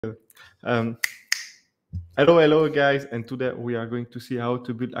Um, hello, guys, and today we are going to see how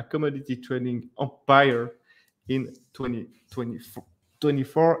to build a commodity trading empire in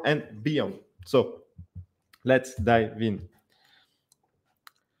 2024 and beyond. So let's dive in.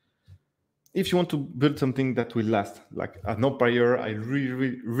 If you want to build something that will last, like an empire, a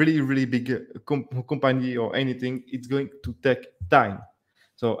really big company or anything, it's going to take time.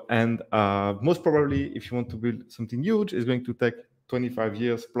 So, and most probably, if you want to build something huge, it's going to take 25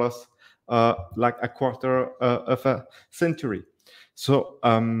 years plus, like a quarter of a century. So,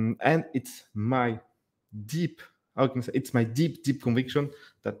 and it's my deep, how can I say, it's my deep conviction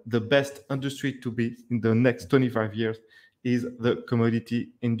that the best industry to be in the next 25 years is the commodity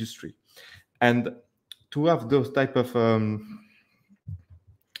industry. And to have those type of and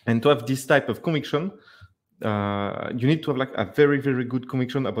to have this type of conviction, you need to have like a very good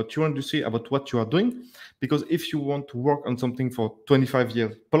conviction about your industry, about what you are doing. Because if you want to work on something for 25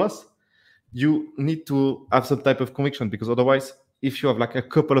 years plus, you need to have some type of conviction, because otherwise, if you have like a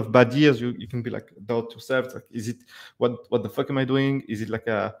couple of bad years, you can be like doubt yourself. Like, is it what the fuck am I doing? Is it like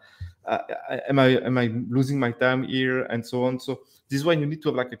am I losing my time here, and so on? So this is why you need to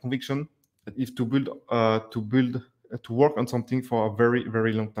have like a conviction if to work on something for a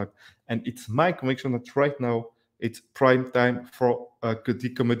very long time. And it's my conviction that right now it's prime time for the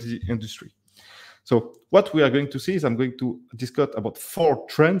commodity industry. So what we are going to see is I'm going to discuss about 4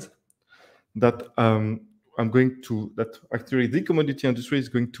 trends that that actually the commodity industry is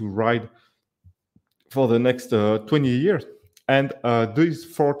going to ride for the next 20 years. And those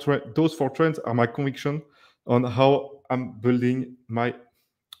four trends are my conviction on how I'm building my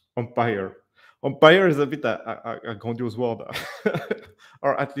empire. Empire is a bit a grandiose word,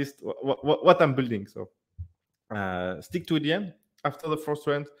 or at least what I'm building. So stick to the end. After the first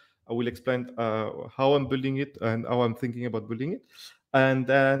trend, I will explain how I'm building it and how I'm thinking about building it. And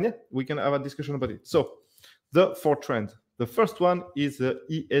yeah, we can have a discussion about it. So the 4 trends. The first one is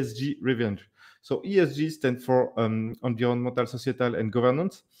ESG revenge. So ESG stands for environmental, societal, and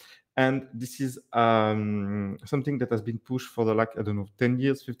governance. And this is something that has been pushed for the, like, I don't know, 10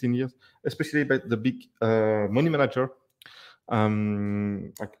 years, 15 years, especially by the big money manager,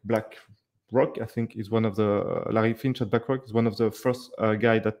 like BlackRock, I think, is one of the, Larry Finch at BlackRock is one of the first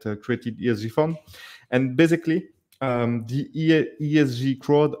guy that created ESG fund. And basically, the ESG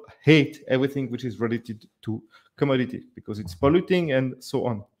crowd hate everything which is related to commodity because it's polluting and so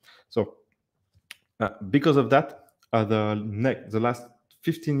on. So because of that, the last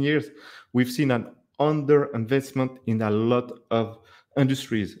 15 years, we've seen an underinvestment in a lot of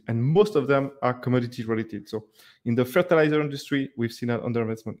industries, and most of them are commodity related. So in the fertilizer industry, we've seen an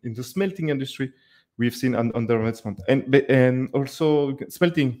underinvestment. In the smelting industry, we've seen an underinvestment. And also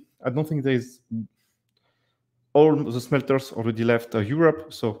smelting, I don't think there is, all the smelters already left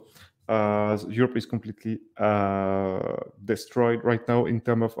Europe. So Europe is completely destroyed right now in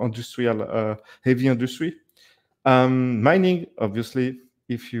terms of industrial, heavy industry. Mining, obviously,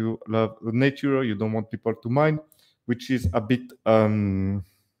 if you love the nature, you don't want people to mine, which is a bit an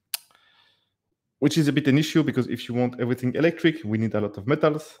issue, because if you want everything electric, we need a lot of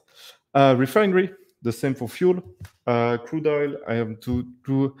metals. Refinery, the same for fuel. Crude oil, I have to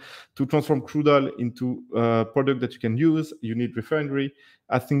transform crude oil into a product that you can use. You need refinery.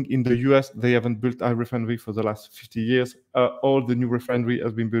 I think in the US, they haven't built a refinery for the last 50 years. All the new refinery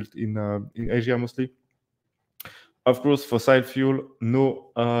has been built in Asia mostly. Of course, fossil fuel,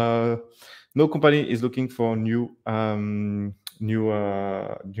 no company is looking for new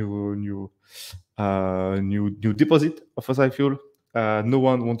deposit of fossil fuel. No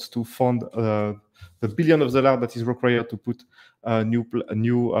one wants to fund the $1 billion that is required to put new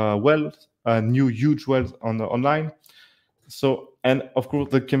huge wells online. So, and of course,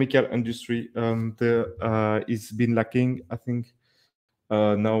 the chemical industry is been lacking, I think.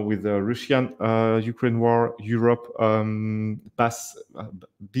 Now with the Russian-Ukraine war, Europe passed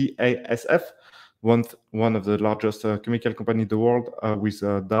BASF, one of the largest chemical company in the world, with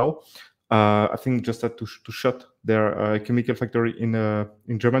Dow. I think just had to shut their chemical factory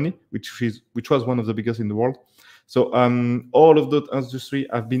in Germany, which was one of the biggest in the world. So all of those industries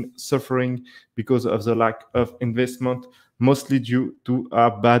have been suffering because of the lack of investment, mostly due to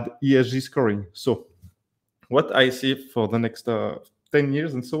bad ESG scoring. So what I see for the next 10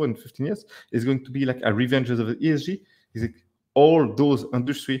 years and so on, 15 years, is going to be like a revenge of the ESG. Is it all those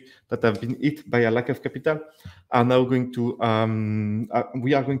industries that have been hit by a lack of capital are now going to,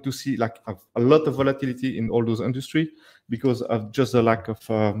 we are going to see like a lot of volatility in all those industries because of just the lack of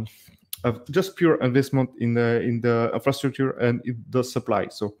just pure investment in the infrastructure and in the supply.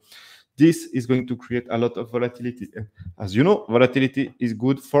 So this is going to create a lot of volatility. And as you know, volatility is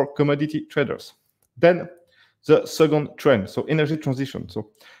good for commodity traders. Then the second trend, so energy transition.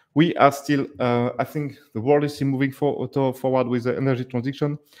 So we are still, I think the world is still moving forward with the energy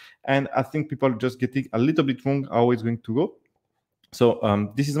transition. And I think people are just getting a little bit wrong how it's going to go. So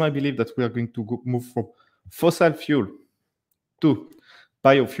this is my belief that we are going to move from fossil fuel to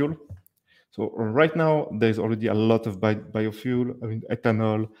biofuel. So right now, there's already a lot of biofuel, I mean,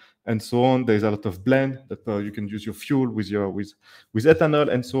 ethanol, and so on. There's a lot of blend that you can use your fuel with ethanol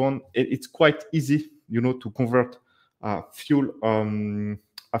and so on. It's quite easy, to convert a fuel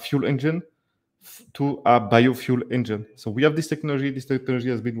engine to a biofuel engine. So we have this technology. This technology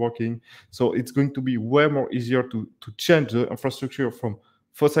has been working. So it's going to be way more easier to change the infrastructure from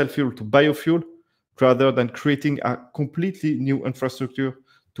fossil fuel to biofuel rather than creating a completely new infrastructure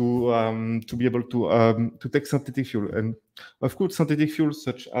to be able to take synthetic fuel. And of course, synthetic fuels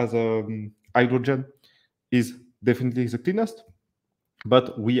such as hydrogen is definitely the cleanest,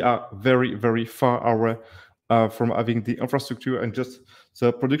 but we are very, very far away from having the infrastructure and just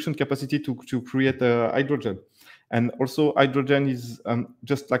the production capacity to create hydrogen. And also, hydrogen is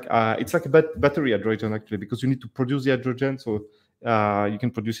just like it's like a battery hydrogen actually, because you need to produce the hydrogen. So you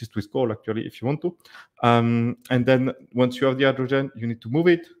can produce it with coal actually if you want to. And then once you have the hydrogen, you need to move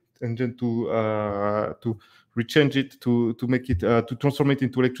it and then to rechange it to make it to transform it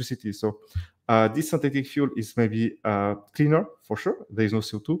into electricity. So this synthetic fuel is maybe cleaner for sure. There is no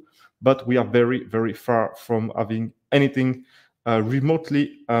CO2, but we are very, very far from having anything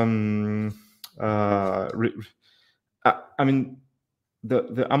remotely. I mean,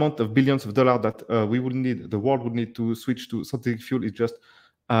 the amount of billions of dollars that we would need, the world would need to switch to synthetic fuel is just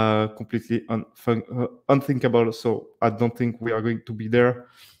completely unthinkable. So I don't think we are going to be there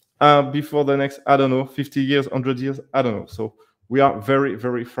before the next, 50 years, 100 years, I don't know. So we are very,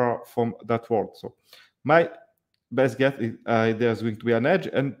 very far from that world. So my best guess is there's going to be an edge,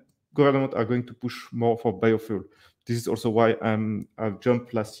 and government are going to push more for biofuel. This is also why I've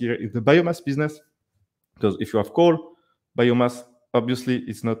jumped last year in the biomass business, because if you have coal, biomass, obviously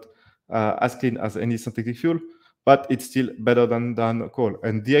it's not as clean as any synthetic fuel, but it's still better than coal.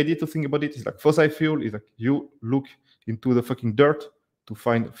 And the idea to think about it is like fossil fuel is like you look into the fucking dirt to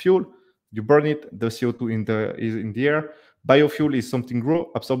find fuel, you burn it, the CO2 is in the air. Biofuel is something raw,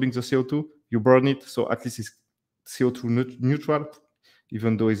 absorbing the CO2, you burn it, so at least it's CO2 neutral,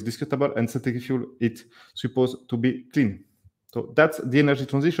 even though it's discutable. And synthetic fuel, it's supposed to be clean. So that's the energy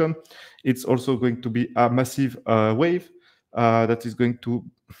transition. It's also going to be a massive wave that is going to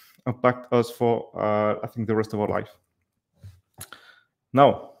impact us for, I think, the rest of our life.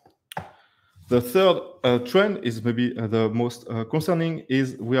 Now, the third trend is maybe the most concerning,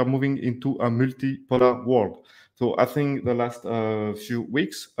 is we are moving into a multipolar world. So I think the last few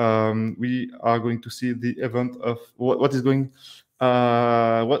weeks, we are going to see the event of what is going,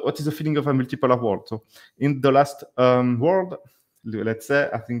 what is the feeling of a multipolar world. So in the last world, let's say,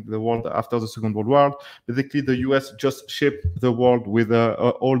 I think the world after the Second World War, basically the US just shaped the world with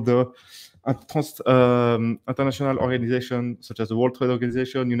all the international organizations such as the World Trade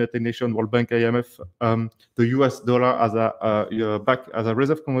Organization, United Nations, World Bank, IMF, the US dollar as back as a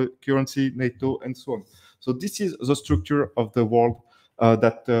reserve currency, NATO, and so on. So this is the structure of the world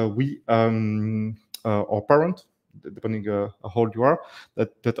that we, our parent, depending how old you are,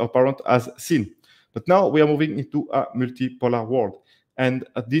 that our parent has seen. But now we are moving into a multipolar world. And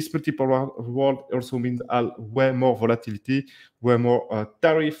this multipolar world also means way more volatility, way more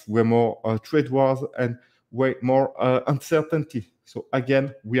tariff, way more trade wars, and way more uncertainty. So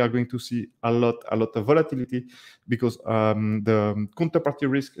again, we are going to see a lot of volatility, because the counterparty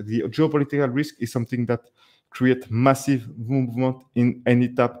risk, the geopolitical risk, is something that creates massive movement in any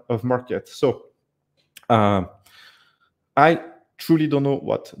type of market. So I truly don't know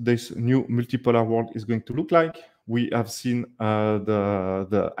what this new multipolar world is going to look like. We have seen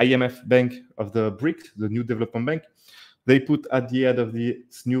the IMF Bank of the BRICS, the New Development Bank. They put at the head of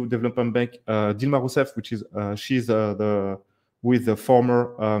this new development bank Dilma Rousseff, which is she's with the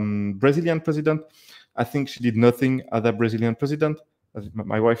former Brazilian president. I think she did nothing as a Brazilian president.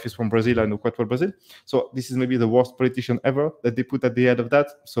 My wife is from Brazil. I know quite well Brazil. So this is maybe the worst politician ever that they put at the head of that.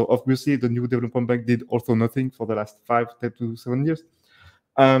 So obviously the New Development Bank did also nothing for the last 5 to 7 years.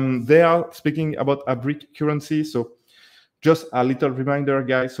 They are speaking about a BRIC currency. So just a little reminder,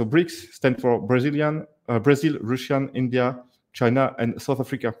 guys. So BRICS stand for Brazil, Russian, India, China, and South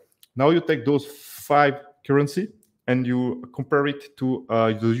Africa. Now you take those 5 currency and you compare it to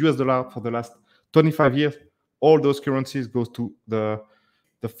the US dollar for the last 25 years. All those currencies goes to the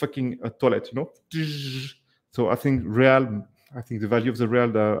fucking toilet, you know. So I think real, I think the value of the real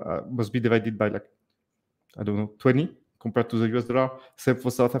must be divided by like, I don't know, 20 compared to the US dollar. Same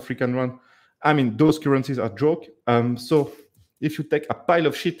for South African rand. I mean, those currencies are joke. So if you take a pile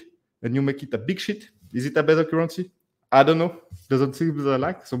of shit and you make it a big shit, is it a better currency? I don't know. Doesn't seem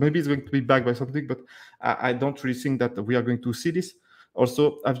like. So maybe it's going to be backed by something, but I don't really think that we are going to see this.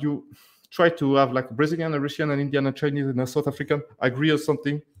 Also, have you tried to have like Brazilian, a Russian, and Indian, and Chinese, and a South African agree on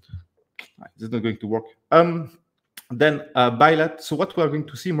something? It's not going to work. Then bilateral. So what we are going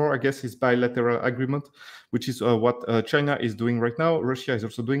to see more, I guess, is bilateral agreement, which is what China is doing right now. Russia is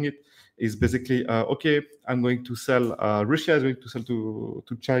also doing it. Is basically okay. I'm going to sell. Russia is going to sell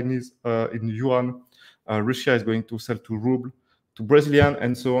to Chinese in yuan. Russia is going to sell to ruble, to Brazilian,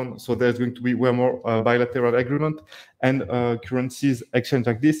 and so on. So there's going to be way more bilateral agreement and currencies exchange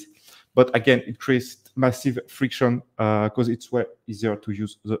like this. But again, it creates massive friction because it's way easier to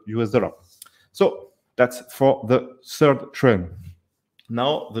use the US dollar. So that's for the third trend.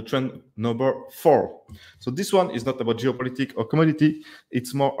 Now the trend number 4. So this one is not about geopolitics or commodity.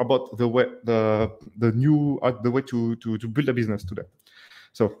 It's more about the way the way to build a business today.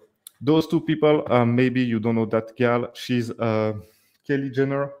 So those two people, maybe you don't know that girl. She's Kylie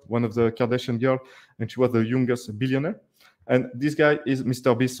Jenner, one of the Kardashian girl, and she was the youngest billionaire. And this guy is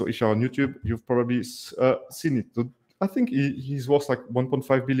Mr. Beast. So if you're on YouTube, you've probably seen it. So I think he's worth like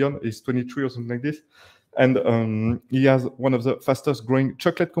 1.5 billion. He's 23 or something like this. And he has one of the fastest growing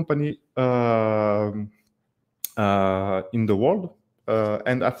chocolate company in the world.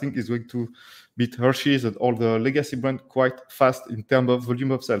 And I think he's going to beat Hershey's and all the legacy brand quite fast in terms of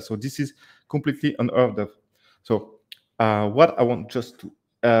volume of sales. So this is completely unheard of. So what I want just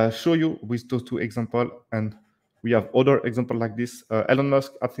to show you with those two examples, and we have other examples like this. Elon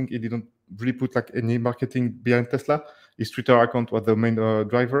Musk, I think he didn't really put like any marketing behind Tesla. His Twitter account was the main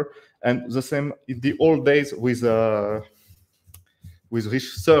driver. And the same in the old days with Sir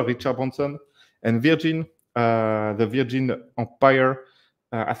Richard Branson and Virgin, the Virgin Empire.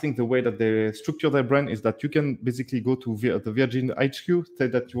 I think the way that they structure their brand is that you can basically go to the Virgin HQ, say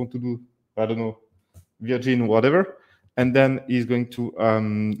that you want to do, I don't know, Virgin whatever, and then he's going to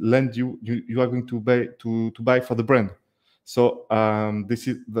lend you. You are going to buy for the brand. So this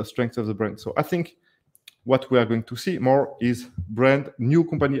is the strength of the brand. So I think what we are going to see more is new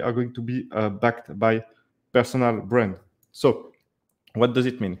company are going to be backed by personal brand. So what does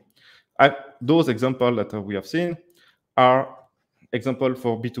it mean? Those examples that we have seen are example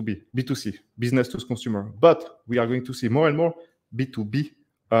for B2B, B2C, business to consumer. But we are going to see more and more B2B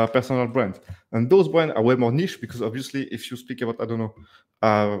personal brands. And those brands are way more niche because obviously if you speak about, I don't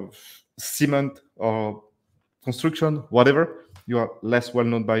know, cement or construction, whatever, you are less well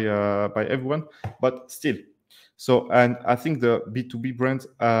known by everyone, but still. So, and I think the B2B brands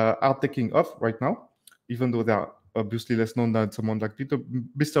are taking off right now, even though they are obviously less known than someone like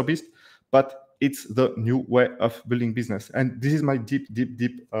Mr. Beast, but it's the new way of building business. And this is my deep,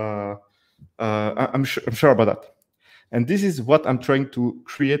 I'm sure about that. And this is what I'm trying to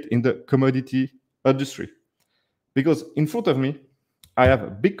create in the commodity industry. Because in front of me, I have a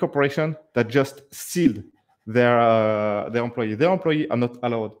big corporation that just sealed their employee. Their employee are not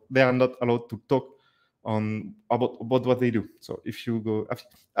allowed. They are not allowed to talk about what they do. So if you go,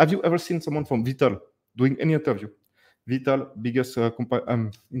 have you ever seen someone from Vittel doing any interview? Vittel, biggest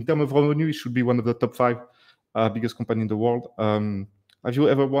company in terms of revenue, it should be one of the top 5 biggest company in the world. Have you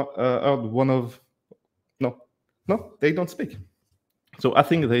ever heard one of? No, they don't speak. So I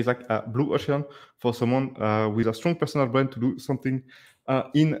think there is like a blue ocean for someone with a strong personal brand to do something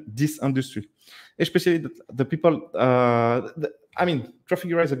in this industry, especially the people. I mean,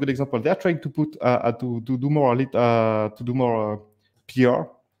 Trafigura is a good example. They are trying to put to do more PR,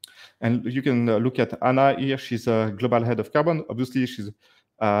 and you can look at Anna here. She's a global head of carbon. Obviously, she's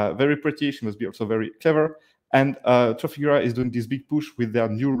very pretty. She must be also very clever. And Trafigura is doing this big push with their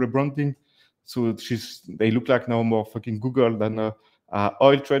new rebranding. So they look like now more fucking Google than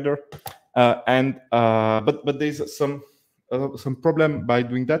oil trader. But there's some problem by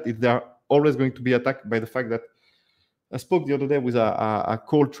doing that. If they are always going to be attacked by the fact that I spoke the other day with a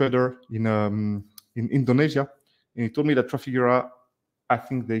coal trader in Indonesia, and he told me that Trafigura, I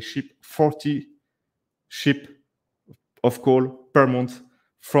think they ship 40 ship of coal per month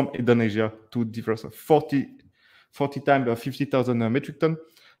from Indonesia to different 40 times 50,000 metric ton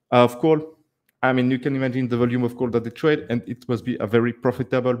of coal. I mean, you can imagine the volume of coal that they trade, and it must be a very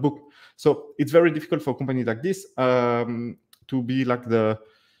profitable book. So it's very difficult for a company like this to be like to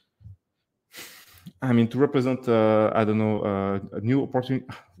represent, I don't know, a new opportunity,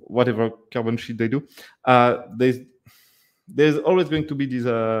 whatever carbon sheet they do. There's always going to be these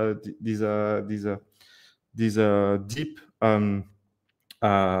deep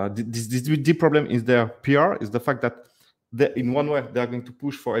this deep problem is their PR, is the fact that in one way they are going to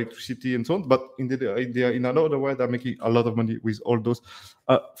push for electricity and so on, but in another way they're making a lot of money with all those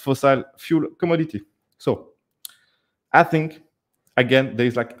fossil fuel commodity. So I think again there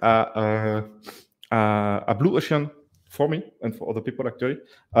is like a blue ocean for me and for other people actually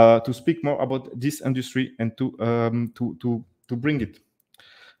to speak more about this industry and to bring it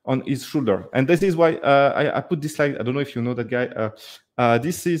on his shoulder. And this is why I put this slide. I don't know if you know that guy.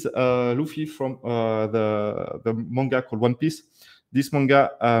 This is Luffy from the manga called One Piece. This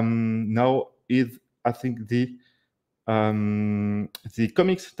manga now is, I think, the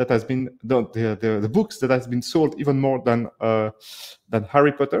comics that has been the books that has been sold even more than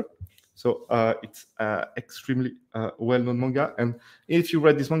Harry Potter. So it's extremely well-known manga. And if you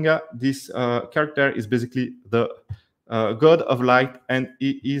read this manga, this character is basically the god of light, and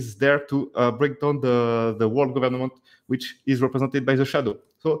he is there to break down the world government, which is represented by the shadow.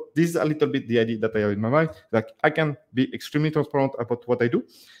 So this is a little bit the idea that I have in my mind. Like I can be extremely transparent about what I do,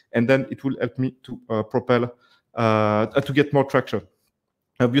 and then it will help me to propel to get more traction.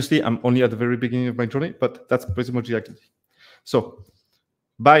 Obviously, I'm only at the very beginning of my journey, but that's pretty much the idea. So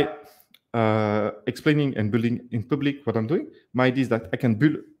by explaining and building in public what I'm doing, my idea is that I can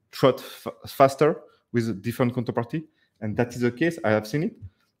build trust faster with a different counterparty, and that is the case. I have seen it.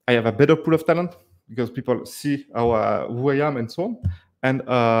 I have a better pool of talent because people see who I am and so on, and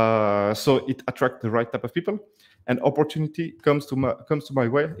so it attracts the right type of people, and opportunity comes to my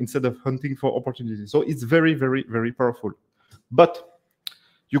way instead of hunting for opportunity. So it's very, very, very powerful. But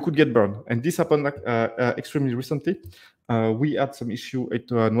you could get burned, and this happened like extremely recently. We had some issue at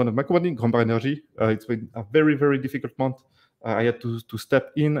one of my companies, Grand Energy. It's been a very, very difficult month. I had to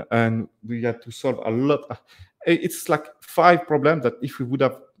step in, and we had to solve a lot. It's like 5 problems that if we would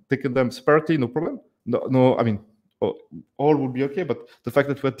have taken them separately, no problem. No, I mean, all would be okay. But the fact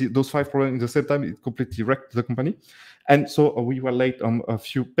that we had those 5 problems at the same time, it completely wrecked the company. And so we were late on a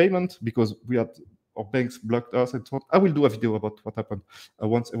few payments because we had our banks blocked us and so on. I will do a video about what happened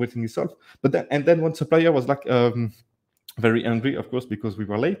once everything is solved. But then one supplier was like very angry, of course, because we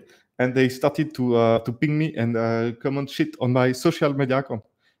were late, and they started to ping me and comment shit on my social media account,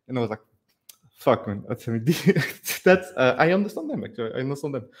 and I was like, "Fuck, man, that's I understand them actually. I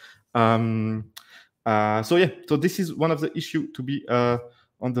understand them." So yeah, so this is one of the issue to be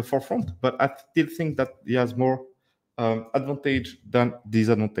on the forefront, but I still think that it has more advantage than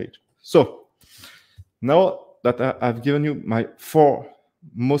disadvantage. So now that I've given you my 4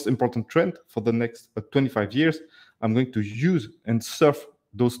 most important trends for the next 25 years, I'm going to use and surf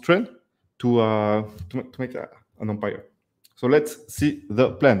those trends to make an empire. So let's see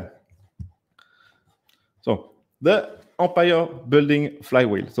the plan. So the empire building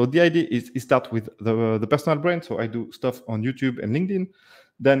flywheel. So the idea is start with the personal brand. So I do stuff on YouTube and LinkedIn.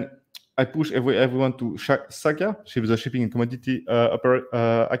 Then I push everyone to Saga, the shipping and commodity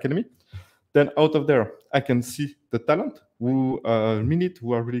academy. Then out of there, I can see the talent who mean it,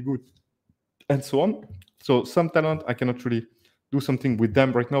 who are really good, and so on. So some talent, I cannot really do something with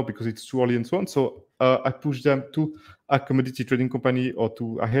them right now because it's too early and so on. So I push them to a commodity trading company, or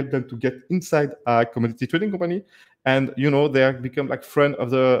I help them to get inside a commodity trading company. And, they become like friend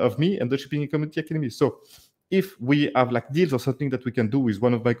of me and the Shipping and Commodity Academy. So if we have like deals or something that we can do with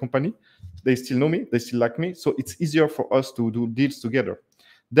one of my company, they still know me, they still like me. So it's easier for us to do deals together.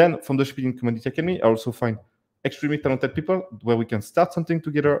 Then from the Shipping and Commodity Academy, I also find extremely talented people where we can start something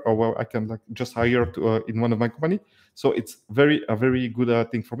together, or where I can like just hire in one of my company. So it's a very good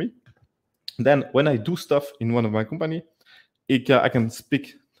thing for me. Then when I do stuff in one of my company, I can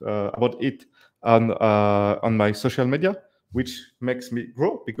speak about it on my social media, which makes me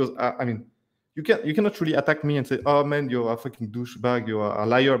grow, because I mean, you cannot really attack me and say, "Oh man, you're a fucking douchebag, you're a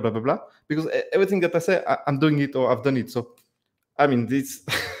liar," blah blah blah, because everything that I say, I'm doing it or I've done it. So I mean, this.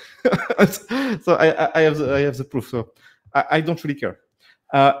 So I have the proof. So I don't really care.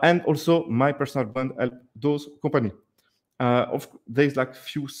 And also my personal brand help those companies. There's like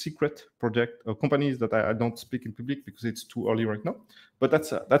few secret project companies that I don't speak in public because it's too early right now. But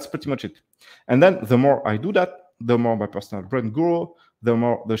that's pretty much it. And then the more I do that, the more my personal brand grow, the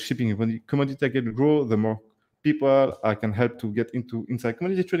more the shipping and commodity I can grow, the more people I can help to get inside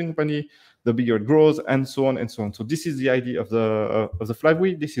commodity trading company, the bigger it grows, and so on and so on. So this is the idea of the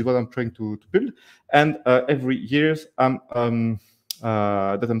flywheel. This is what I'm trying to build. And every year that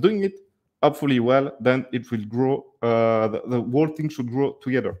I'm doing it, hopefully well, then it will grow. The whole thing should grow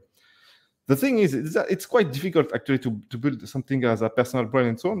together. The thing is that it's quite difficult actually to build something as a personal brand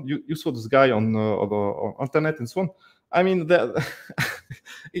and so on. You saw this guy on the internet and so on. I mean,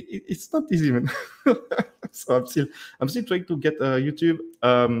 it's not easy, man. So I'm still trying to get YouTube,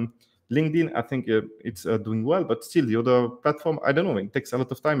 LinkedIn. I think it's doing well, but still the other platform, I don't know. It takes a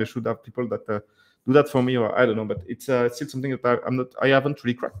lot of time. I should have people that do that for me, or I don't know. But it's still something that I haven't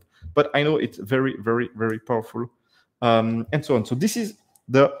really cracked. But I know it's very, very, very powerful, and so on. So this is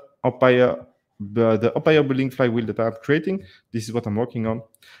the Empire, the Empire building flywheel that I'm creating. This is what I'm working on,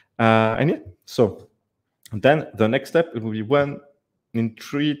 and yeah. So then the next step, it will be when in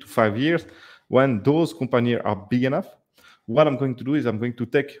 3 to 5 years, when those companies are big enough, what I'm going to do is I'm going to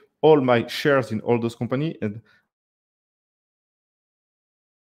take all my shares in all those companies and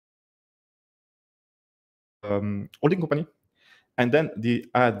holding company. And then the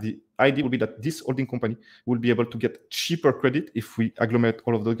idea will be that this holding company will be able to get cheaper credit if we agglomerate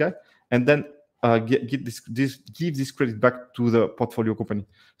all of those guys, and then give this credit back to the portfolio company.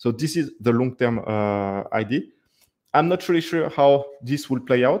 So this is the long-term idea. I'm not really sure how this will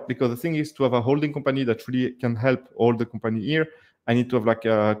play out, because the thing is, to have a holding company that really can help all the company here, I need to have like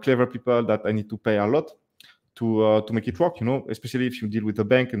clever people that I need to pay a lot to make it work, especially if you deal with a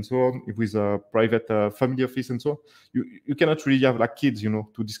bank and so on, with a private family office and so on. You cannot really have like kids,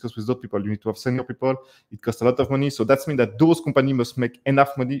 to discuss with those people. You need to have senior people. It costs a lot of money. So that means that those companies must make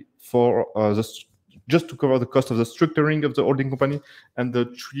enough money for just to cover the cost of the structuring of the holding company and the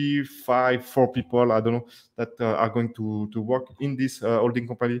 3, 5, 4 people, I don't know, that are going to work in this holding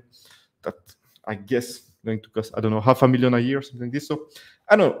company. That I guess going to cost, I don't know, $500,000 a year, something like this. So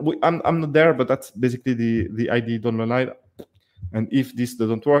I don't know, I'm not there, but that's basically the idea down the line. And if this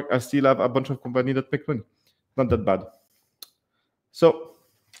doesn't work, I still have a bunch of companies that make money. Not that bad. So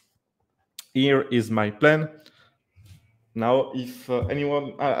here is my plan. Now, if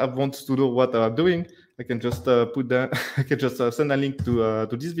anyone wants to know what I'm doing, I can just put that. I can just send a link to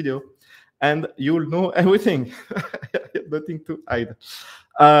this video, and you'll know everything. Nothing to hide.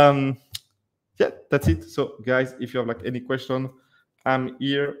 Yeah, that's it. So, guys, if you have like any question, I'm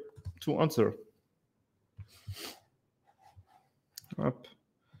here to answer. Up.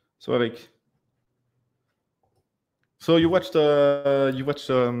 So, like, so you watched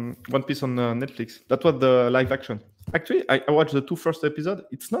One Piece on Netflix. That was the live action. Actually, I watched the 2 first episodes.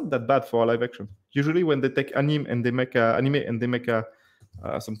 It's not that bad for a live action. Usually, when they take anime and they make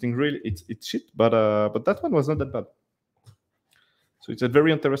something real, it's shit. But that one was not that bad. So it's a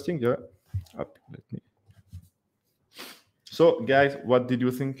very interesting. Yeah. Up, let me. So, guys, what did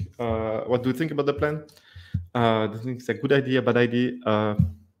you think? What do you think about the plan? Do you think it's a good idea, bad idea?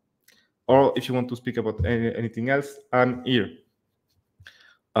 Or if you want to speak about anything else, I'm here.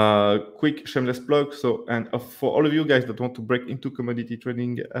 Quick shameless plug. So, and for all of you guys that want to break into commodity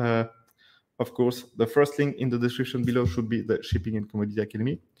trading, of course, the first link in the description below should be the Shipping and Commodity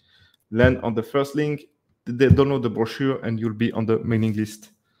Academy. Land on the first link, download the brochure, and you'll be on the mailing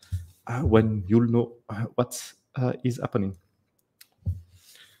list when you'll know what is happening.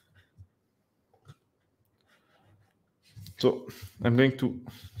 So I'm going to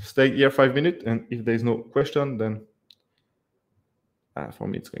stay here 5 minutes, and if there's no question, then for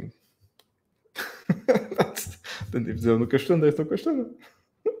me it's going. Then if there's no question, there's no question.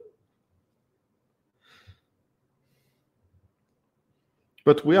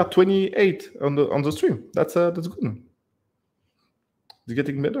 But we are 28 on the stream. That's good. It's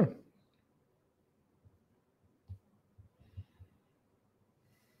getting better.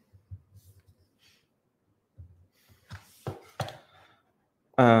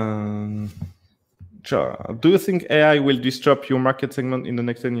 Do you think AI will disrupt your market segment in the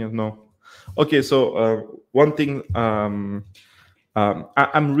next 10 years? No. Okay, so one thing, I'm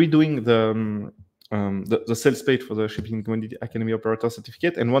redoing the sales page for the Shipping and Commodity Academy Operator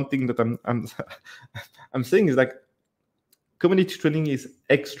Certificate, and one thing that I'm I'm saying is like commodity trading is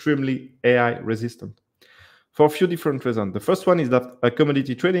extremely AI resistant for a few different reasons. The first one is that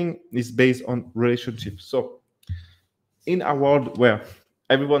commodity trading is based on relationships. So in a world where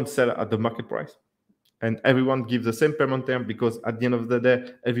everyone sells at the market price and everyone gives the same payment term, because at the end of the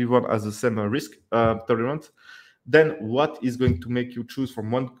day, everyone has the same risk tolerance, then what is going to make you choose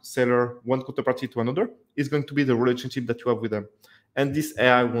from one seller, one counterparty to another is going to be the relationship that you have with them. And this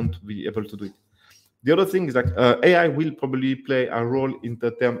AI won't be able to do it. The other thing is that AI will probably play a role in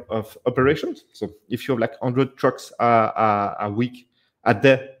the term of operations. So if you have like 100 trucks a week, a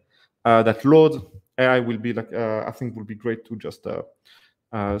day that load, AI will be like, I think will be great to just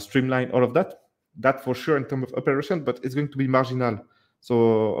streamline all of that. That for sure in terms of operation, but it's going to be marginal.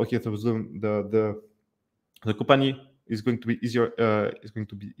 So okay, so the company is going to be easier. Is going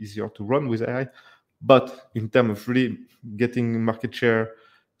to be easier to run with AI, but in terms of really getting market share,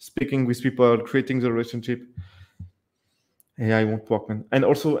 speaking with people, creating the relationship, AI won't work, man. And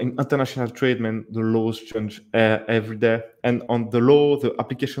also in international trade, man, the laws change every day. And on the law, the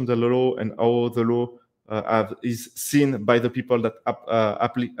application of the law and how the law is seen by the people that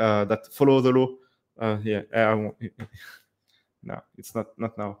that follow the law. Yeah, AI won't. No, it's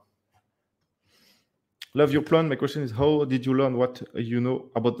not now. Love your plan. My question is, how did you learn what you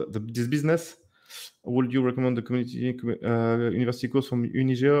know about this business? Would you recommend the community university course from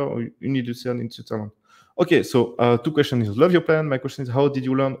Uniger or Unilucian in Switzerland? Okay, so two questions. Love your plan. My question is, how did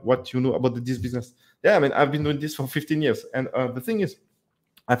you learn what you know about this business? Yeah, I mean, I've been doing this for 15 years, and the thing is,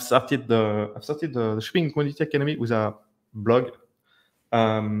 I've started the Shipping Commodity Academy with a blog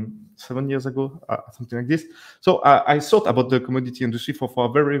 7 years ago, something like this. So I thought about the commodity industry for a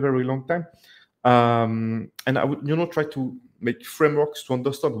very, very long time. And I would, try to make frameworks to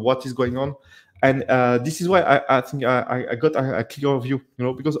understand what is going on. And this is why I think I got a clear view,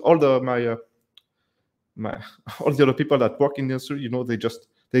 because all my all the other people that work in the industry,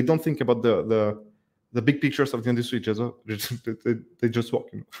 they don't think about the big pictures of the industry. They just work.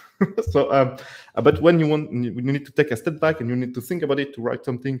 So, but when you need to take a step back and you need to think about it, to write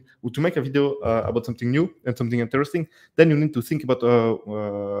something, or to make a video about something new and something interesting, then you need to think about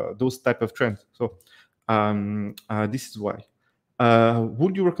those type of trends. So this is why.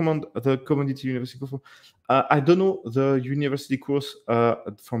 Would you recommend the commodity university course? I don't know the university course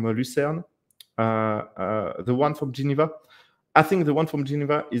from Lucerne. The one from Geneva. I think the one from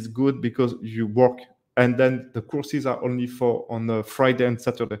Geneva is good because you work, and then the courses are only on a Friday and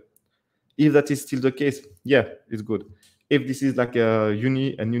Saturday. If that is still the case, yeah, it's good. If this is like a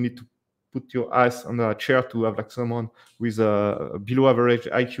uni and you need to put your eyes on a chair to have like someone with a below average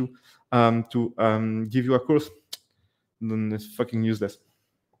IQ to give you a course, then it's fucking useless.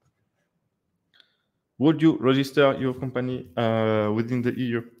 Would you register your company within the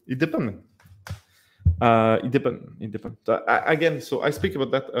EU? It depends. It depends. Again, so I speak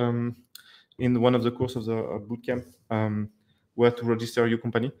about that in one of the course of the bootcamp, where to register your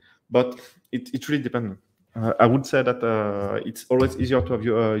company. But it really depends. I would say that it's always easier to have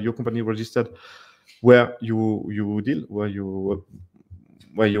your company registered where you deal, where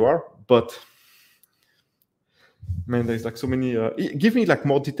you are. But man, there's like so many. Give me like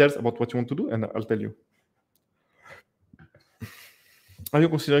more details about what you want to do, and I'll tell you. Are you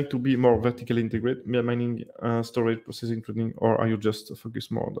considering to be more vertically integrated, mining, storage, processing, trading, or are you just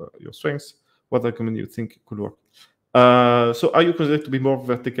focused more on your strengths? What recommend you think could work? So are you considering to be more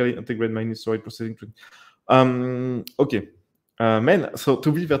vertically integrated, mining, storage, processing, trading? Okay. Man, so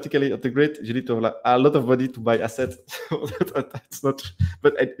to be vertically integrated, you need to have like a lot of money to buy assets. That's not,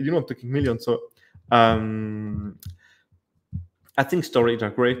 but I'm talking millions. So I think storage are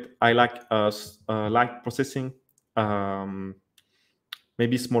great. I like processing.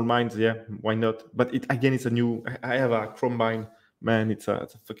 Maybe small mines, yeah, why not? But it's a new. I have a Chrome mine, man. It's a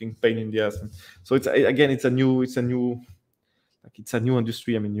fucking pain in the ass. So it's a new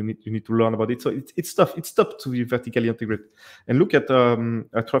industry. I mean, you need to learn about it. So it's tough. It's tough to be vertically integrated. And look at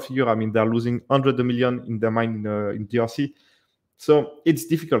Trafigure. I mean, they're losing $100 million in their mine in DRC. So it's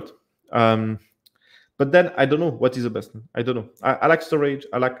difficult. But then I don't know what is the best. I don't know. I like storage.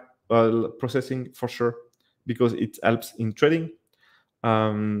 I like processing for sure because it helps in trading.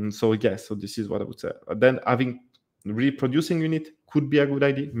 So this is what I would say. Then having reproducing unit could be a good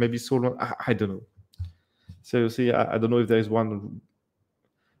idea. Maybe solo. I don't know. So see, I don't know if there is one.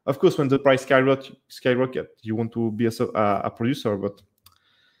 Of course, when the price skyrocket, you want to be a producer. But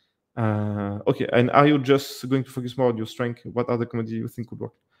okay. And are you just going to focus more on your strength? What other commodity you think could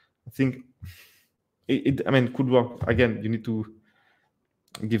work? I think it could work. Again, you need to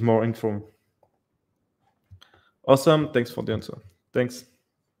give more info. Awesome. Thanks for the answer. Thanks.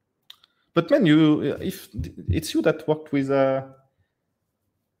 But man, if it's you that worked with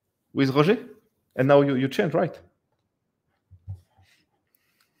Roger, and now you change, right?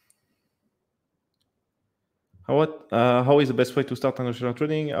 How is the best way to start international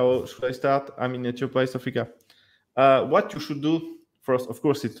trading? How should I start? I'm in Ethiopia, East Africa. What you should do first, of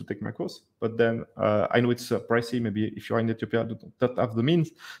course, is to take my course. But then I know it's pricey. Maybe if you're in Ethiopia, you don't have the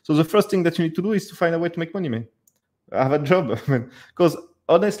means. So the first thing that you need to do is to find a way to make money, man. Have a job, man. Because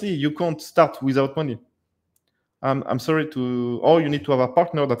honestly, you can't start without money. I'm sorry or you need to have a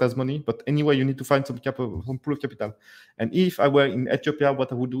partner that has money, but anyway, you need to find some pool of capital. And if I were in Ethiopia,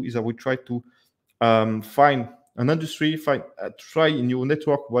 what I would do is I would try to find an industry, try in your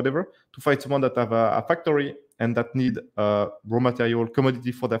network, whatever, to find someone that have a factory and that need raw material,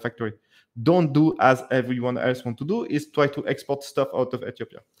 commodity for their factory. Don't do as everyone else want to do, is try to export stuff out of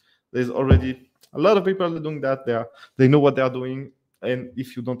Ethiopia. There's already a lot of people doing that. They know what they are doing. And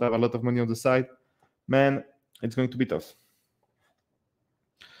if you don't have a lot of money on the side, man, it's going to be tough.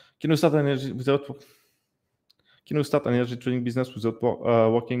 Can you start an energy trading business without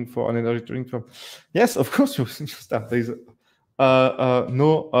working for an energy trading firm? Yes, of course you start. There's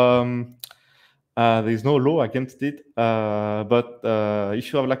no law against it. But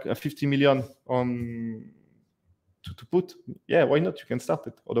if you have like a 50 million on to put, yeah, why not? You can start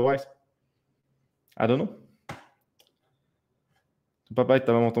it. Otherwise, I don't know. Papa et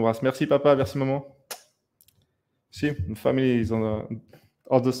ta maman t'embrasse. Merci papa, merci maman. See, the family is on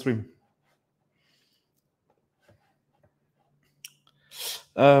the stream.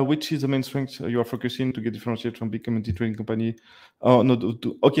 Which is the main strength you are focusing to get differentiated from big commodity trading company? No.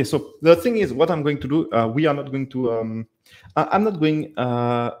 Okay, so the thing is, what I'm going to do, we are not going to. I'm not going.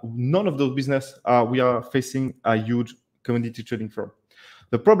 None of those business. We are facing a huge commodity trading firm.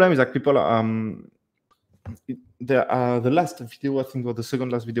 The problem is that people. The last video, I think, or the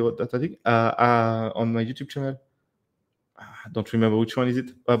second last video that I did on my YouTube channel. I don't remember which one is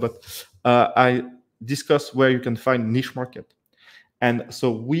it, but I discussed where you can find niche market. And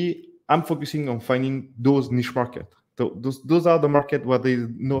so I'm focusing on finding those niche market. So those are the market where there is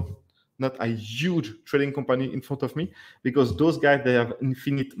not a huge trading company in front of me, because those guys, they have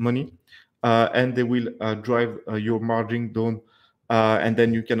infinite money, and they will drive your margin down, and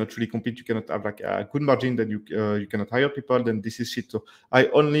then you cannot really compete. You cannot have like a good margin. Then you cannot hire people. Then this is shit. So I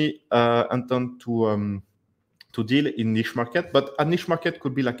only intend to deal in niche market, but a niche market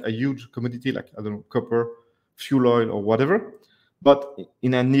could be like a huge commodity, like, I don't know, copper, fuel oil, or whatever, but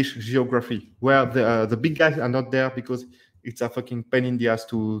in a niche geography where the big guys are not there because it's a fucking pain in the ass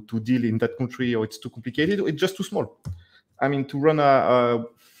to deal in that country, or it's too complicated, or it's just too small. I mean, to run the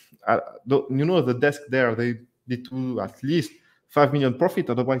desk there, they need to at least 5 million profit,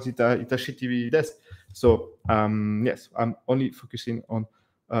 otherwise it's a shitty desk. So yes, I'm only focusing on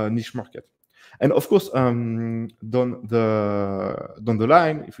niche market. And of course, down the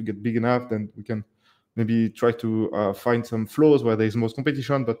line, if we get big enough, then we can maybe try to find some flows where there is most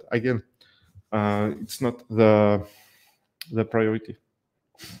competition. But again, it's not the priority.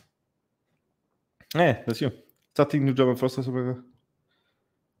 Yeah, that's you. Starting new job on first.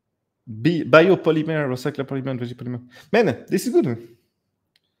 Biopolymer, recycler polymer, veggie polymer. Man, this is good. Man.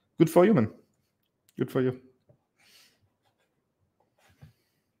 Good for you, man. Good for you.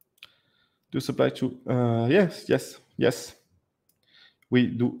 Do supply to yes. We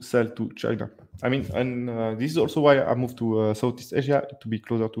do sell to China. I mean, and this is also why I moved to Southeast Asia, to be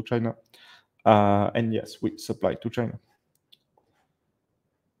closer to China. And yes, we supply to China.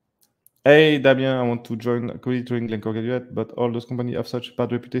 Hey, Damien, I want to join commodity trading Glencore graduate, but all those companies have such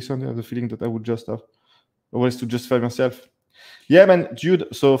bad reputation. I have the feeling that I would just have ways to justify myself. Yeah, man, Jude.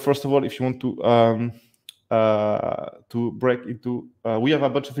 So first of all, if you want to break into, we have a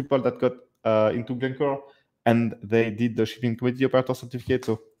bunch of people that got into Glencore, and they did the shipping commodity operator certificate.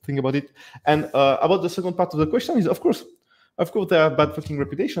 So think about it. And about the second part of the question is, of course, they have bad fucking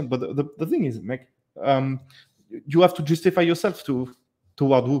reputation. But the thing is, Meg, you have to justify yourself toward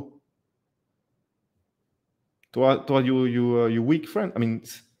who? Toward you weak friend. I mean,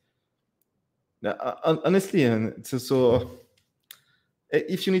 honestly, and it's so.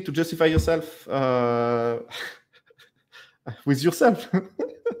 If you need to justify yourself with yourself,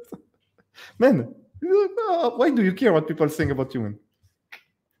 man, why do you care what people think about you, man?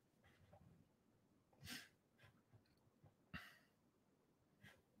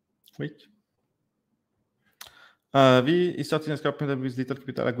 Wait. Is starting a scrap metal with little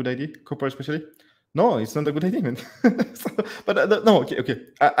capital a good idea? Copper especially? No, it's not a good idea, man. But no, okay.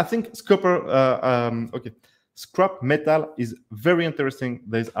 I think copper. Okay. Scrap metal is very interesting.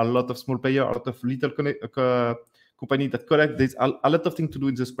 There's a lot of small players, a lot of little company that collect. There's a lot of things to do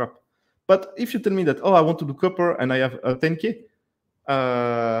in the scrap. But if you tell me that, oh, I want to do copper and I have 10K,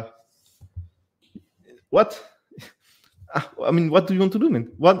 what? I mean, what do you want to do,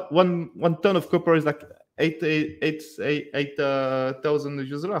 man? One ton of copper is like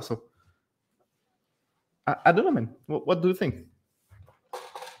 $8,000. So I don't know, man. What do you think?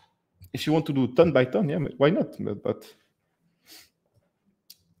 If you want to do ton by ton, yeah, why not? But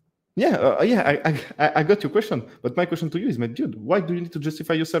yeah, I got your question. But my question to you is, man, dude, why do you need to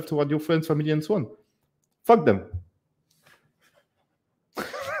justify yourself toward your friends, family, and so on? Fuck them.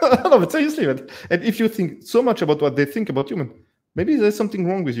 No, but seriously, man. And if you think so much about what they think about you, man, maybe there's something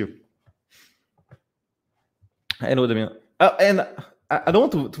wrong with you. I know what I mean. And I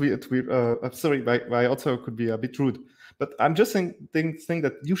don't want to be. I'm sorry, my answer could be a bit rude, but I'm just saying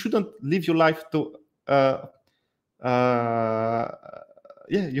that you shouldn't live your life to.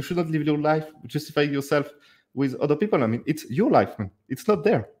 You shouldn't live your life justifying yourself with other people. I mean, it's your life, man. It's not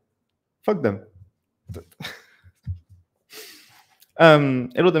there. Fuck them.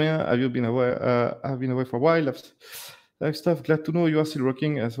 Hello, Damien. Have you been away? I've been away for a while. Life stuff. Glad to know you are still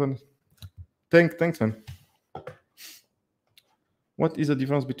working as one. Thanks, man. What is the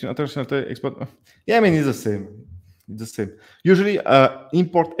difference between international export? Yeah, I mean, it's the same. It's the same. Usually,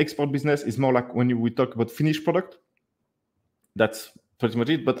 import-export business is more like when we talk about finished product. That's pretty much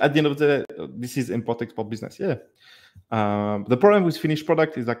it. But at the end of the day, this is import-export business. Yeah. The problem with finished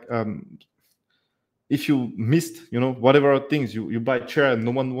product is like if you missed, whatever things you buy a chair and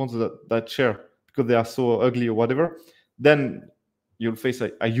no one wants that chair because they are so ugly or whatever, then you'll face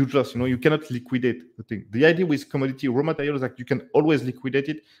a huge loss. You cannot liquidate the thing. The idea with commodity raw materials is like you can always liquidate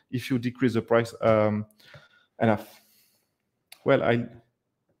it if you decrease the price enough. Well,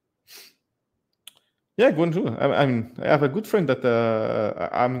 Guangzhou. I mean, I have a good friend that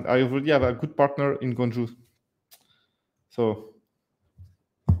I already have a good partner in Guangzhou. So.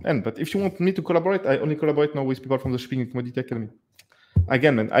 But if you want me to collaborate, I only collaborate now with people from the Shipping and Commodity Academy.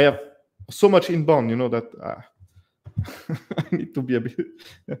 Again, man, I have so much inbound, that I need to be a bit.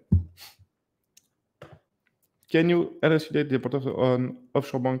 Yeah. Can you elucidate the importance on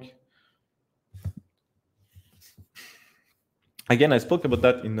offshore bank? Again, I spoke about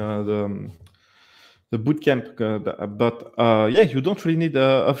that in the bootcamp, but yeah, you don't really need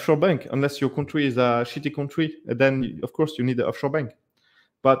an offshore bank unless your country is a shitty country. Then, of course, you need an offshore bank.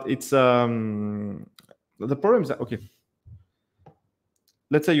 But it's the problem is that, okay,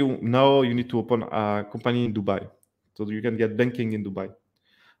 let's say you need to open a company in Dubai, so you can get banking in Dubai.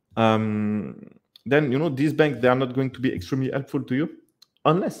 Then these banks, they are not going to be extremely helpful to you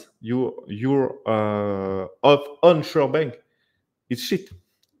unless your onshore bank is shit.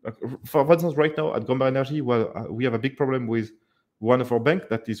 For instance, right now at Gomba Energy, we have a big problem with one of our banks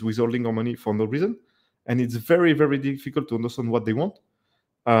that is withholding our money for no reason, and it's very, very difficult to understand what they want.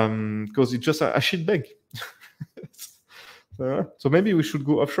 Because it's just a shit bank. So maybe we should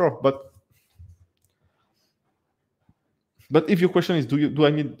go offshore. But if your question is, do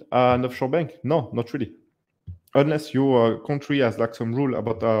I need an offshore bank? No, not really. Unless your country has like some rule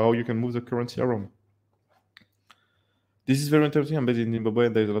about how you can move the currency around. This is very interesting. I'm based in Zimbabwe.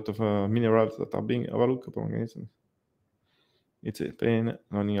 There's a lot of minerals that are being overlooked. It's a pain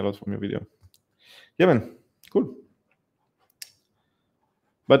learning a lot from your video. Yeah, man. Cool.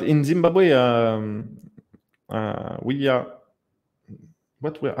 But in Zimbabwe, I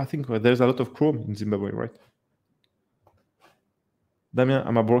think there's a lot of chrome in Zimbabwe, right? Damien,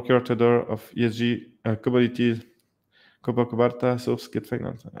 I'm a broker trader of ESG commodities, copper, cobalta, soaps, get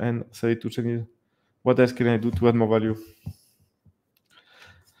finance, and say to Chinese, what else can I do to add more value?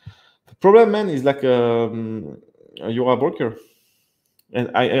 The problem, man, is like you're a broker,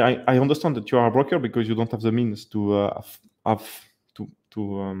 and I understand that you are a broker because you don't have the means to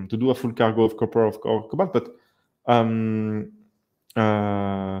to do a full cargo of copper or cobalt, but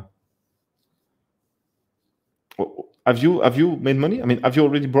have you made money? I mean, have you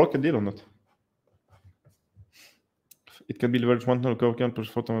already broke a deal or not? It can be leveraged one no can push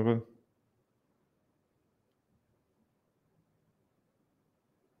photo.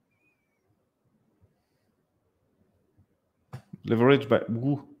 Leverage by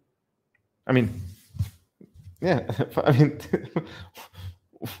who? I mean, yeah. I mean,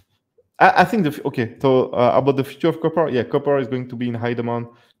 I think okay. So about the future of copper, yeah, copper is going to be in high demand.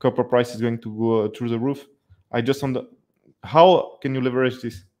 Copper price is going to go through the roof. I just how can you leverage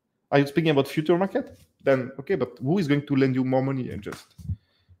this? Are you speaking about future market? Then okay, but who is going to lend you more money? And just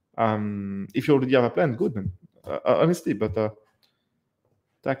if you already have a plan, good, man. Honestly, but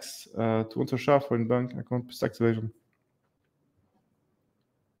tax to answer sharp for in bank account tax evasion.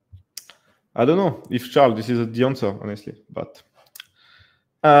 I don't know if Charles, this is the answer, honestly, but.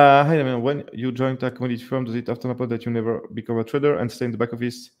 Hi, I mean, when you joined a commodity firm, does it often happen that you never become a trader and stay in the back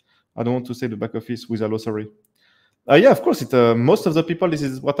office? I don't want to say the back office with a glossary. Yeah, of course. Most of the people, this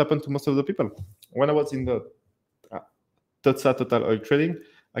is what happened to most of the people. When I was in the Total Oil Trading,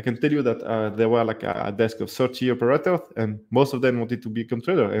 I can tell you that there were like a desk of 30 operators, and most of them wanted to become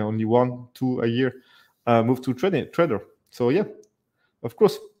trader, and only 1-2 a year moved to trader. So yeah, of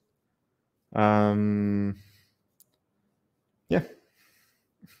course. Yeah.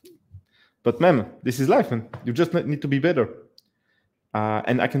 But man, this is life, man. You just need to be better.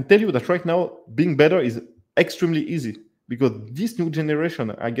 And I can tell you that right now, being better is extremely easy because this new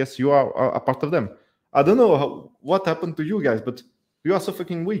generation, I guess you are a part of them. I don't know what happened to you guys, but you are so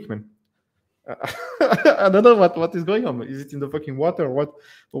fucking weak, man. I don't know what is going on. Is it in the fucking water or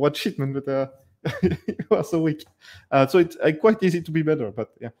what shit, man? But you are so weak. So it's quite easy to be better,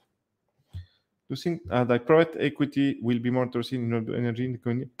 but yeah. Do you think that private equity will be more interested in renewable energy in the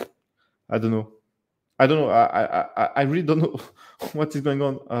community? I don't know. I don't know. I really don't know what is going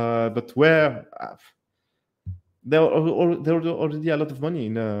on. But where there are already a lot of money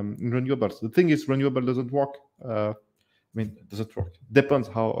in renewables. The thing is, renewable doesn't work. I mean, does it work? Depends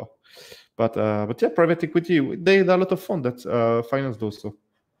how. But yeah, private equity. There are a lot of funds that finance those. So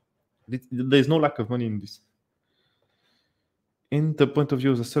there's no lack of money in this. In the point of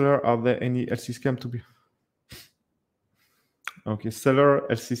view of the seller, are there any LC scam to be? Okay, seller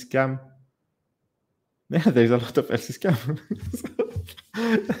LC scam. Yeah, there's a lot of LC scam.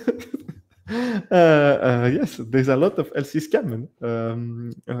 Yes, there's a lot of LC scam.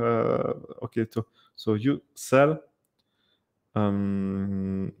 Okay, so you sell.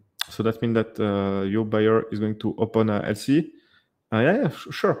 So that means that your buyer is going to open a LC. Yeah,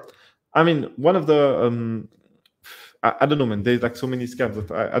 sure. I mean, one of the I don't know, man. There's like so many scams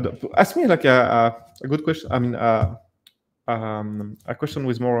that I don't, ask me like a good question. I mean, a question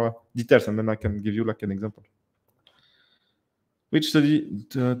with more details, and then I can give you like an example. Which study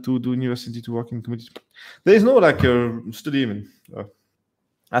to do university to work in commodities? There is no like study. I mean,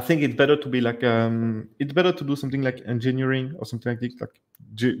 I think it's better to be like it's better to do something like engineering or something like this, like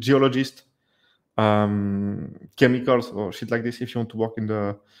geologist, chemicals or shit like this. If you want to work in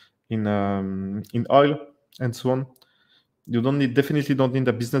oil and so on, you definitely don't need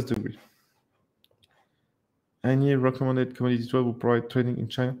a business degree. Any recommended commodity trader who provide trading in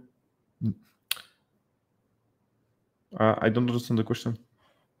China? I don't understand the question.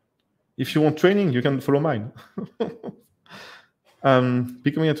 If you want training, you can follow mine.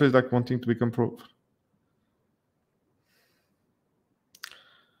 Becoming a trader is like wanting to become pro.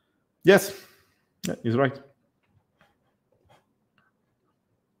 Yes, yeah, he's right.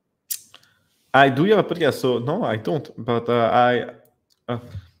 I do have a podcast, so no, I don't. But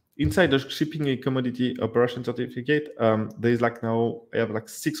inside the shipping a commodity operation certificate, there is like now I have like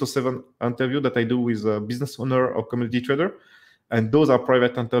 6 or 7 interviews that I do with a business owner or commodity trader, and those are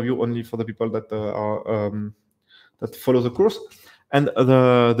private interview only for the people that are that follow the course. And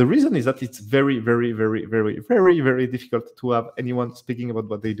the reason is that it's very, very, very, very, very, very difficult to have anyone speaking about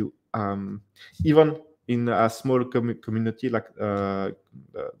what they do, even in a small community like the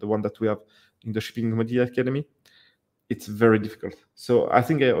one that we have in the Shipping Commodity Academy. It's very difficult. So I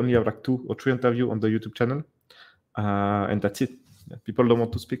think I only have like 2 or 3 interviews on the YouTube channel, and that's it. People don't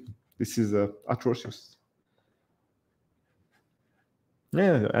want to speak. This is atrocious.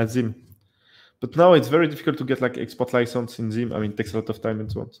 Yeah, at Zim. But now it's very difficult to get like export license in Zim. I mean, it takes a lot of time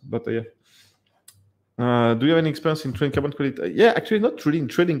and so on. But yeah. Do you have any experience in trading carbon credit? Yeah, actually not really in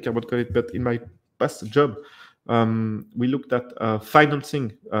trading carbon credit, but in my past job, we looked at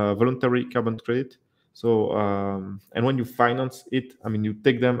financing voluntary carbon credit. So, and when you finance it, I mean, you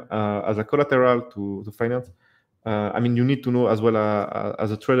take them as a collateral to finance. I mean, you need to know as well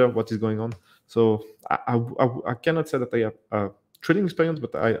as a trader what is going on. So I cannot say that I have trading experience,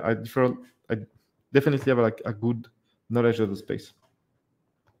 but I definitely have like a good knowledge of the space.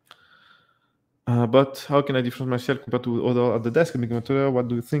 But how can I differentiate myself compared to other at the desk and become a trader? What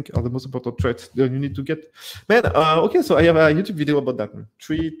do you think are the most important traits that you need to get? Man, okay, so I have a YouTube video about that.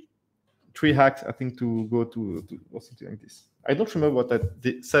 Three hacks, I think, to go to or something like this. I don't remember what I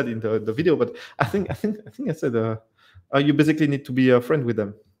said in the video, but I think I said you basically need to be a friend with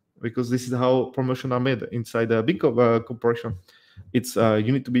them, because this is how promotions are made inside a big corporation. It's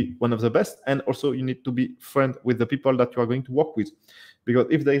you need to be one of the best, and also you need to be friend with the people that you are going to work with, because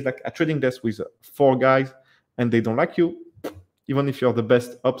if there is like a trading desk with 4 guys and they don't like you, even if you're the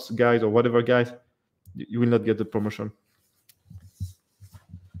best ops guys or whatever guys, you will not get the promotion.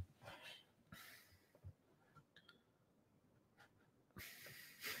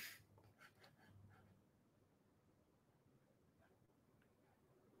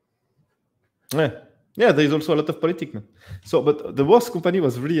 Yeah, there is also a lot of politics, man. So, but the worst company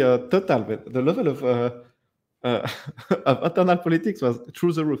was really Total. But the level of of internal politics was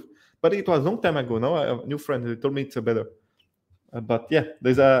through the roof. But it was a long time ago. Now I have a new friend who told me it's better. But yeah,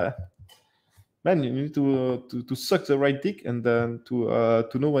 there's a man. You need to suck the right dick and then to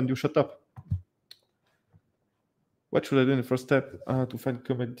know when you shut up. What should I do in the first step to find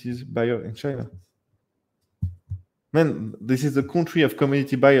commodities buyer in China? Man, this is the country of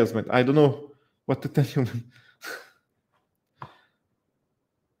commodity buyers, man. I don't know what to tell you, man.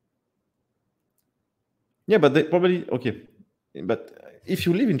 Yeah, but they probably okay. But if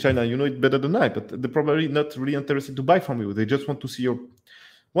you live in China, you know it better than I. But they're probably not really interested to buy from you. They just want to see your.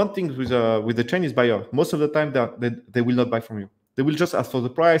 One thing with the Chinese buyer, most of the time they will not buy from you. They will just ask for the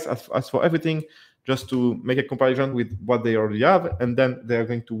price, ask for everything, just to make a comparison with what they already have, and then they are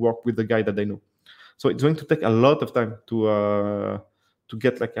going to work with the guy that they know. So it's going to take a lot of time to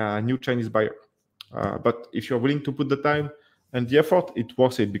get like a new Chinese buyer. But if you're willing to put the time and the effort, it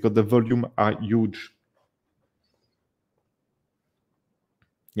worth it because the volume are huge.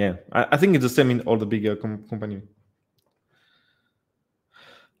 Yeah, I think it's the same in all the bigger companies.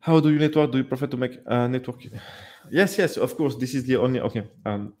 How do you network? Do you prefer to make networking? Yes, of course. This is the only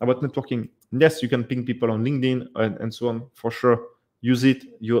about networking. Yes, you can ping people on LinkedIn and so on for sure. Use it.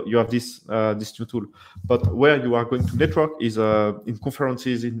 You have this new tool. But where you are going to network is in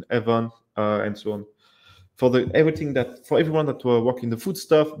conferences, in events, and so on. For everyone that were working the food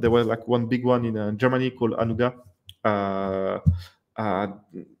stuff, there was like one big one in Germany called Anuga.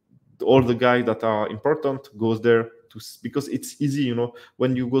 All the guys that are important goes there because it's easy,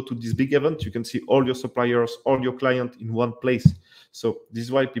 when you go to this big event, you can see all your suppliers, all your clients in one place. So this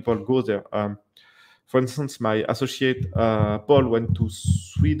is why people go there. For instance, my associate Paul went to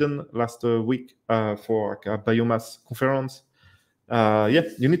Sweden last week for a biomass conference.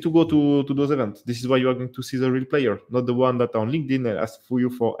 You need to go to those events. This is why you are going to see the real player, not the one that on LinkedIn ask for you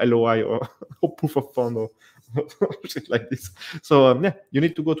for LOI or proof of fund or shit like this. So you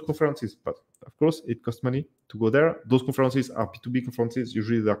need to go to conferences, but of course it costs money to go there. Those conferences are P2B conferences.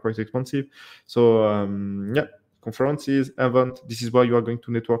 Usually they are quite expensive. So conferences, event. This is why you are going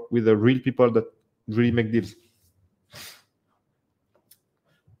to network with the real people that really make deals.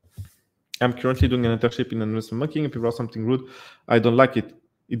 I'm currently doing an internship in investment banking. If people are something rude, I don't like it.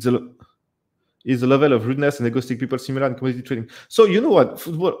 Is the level of rudeness and egoistic people similar in commodity trading? So you know what,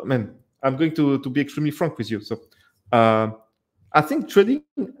 football, man, I'm going to be extremely frank with you. So I think trading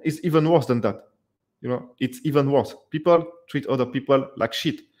is even worse than that. It's even worse. People treat other people like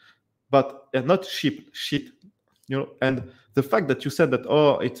shit, but not shit. And the fact that you said that,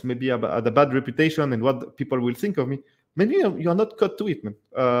 it's maybe a bad reputation and what people will think of me, maybe you're not cut to it, man.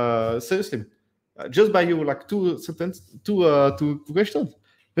 Seriously, just by you like two questions,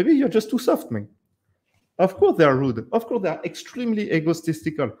 maybe you're just too soft, man. Of course they are rude. Of course they are extremely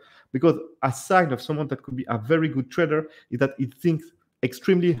egotistical, because a sign of someone that could be a very good trader is that he thinks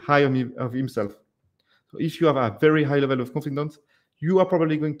extremely high of himself. So if you have a very high level of confidence, you are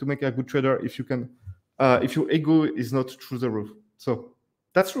probably going to make a good trader if you can. If your ego is not through the roof. So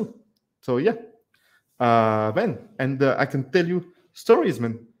that's true. So yeah, man, and I can tell you stories,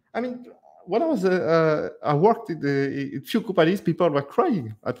 man. I mean, when I worked in a few companies, people were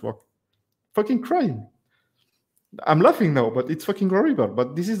crying at work, fucking crying. I'm laughing now, but it's fucking horrible.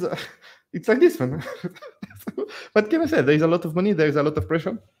 But this is, it's like this, man. But can I say, there is a lot of money, there is a lot of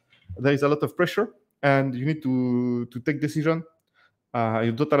pressure, and you need to take decision.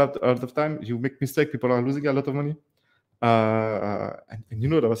 You don't have a lot of time. You make mistake. People are losing a lot of money, and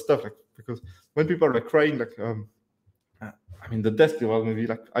there was stuff like, because when people are crying, like the desk there was maybe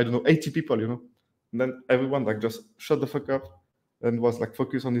like, I don't know, 80 people, and then everyone like just shut the fuck up and was like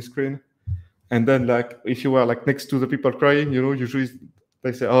focused on the screen. And then like if you were like next to the people crying, usually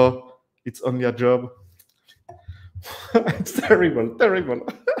they say, "Oh, it's only a job." It's terrible.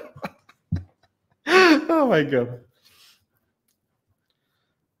 Oh my god.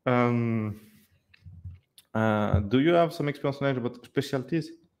 Do you have some experience knowledge about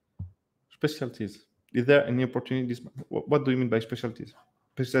specialties? Is there any opportunities? What do you mean by specialties?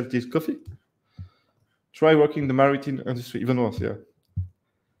 Specialties coffee? Try working the maritime industry, even worse, yeah.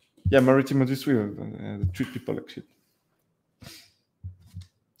 Yeah, maritime industry, treat people like shit.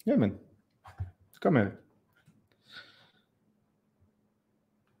 Yeah, man. Come here.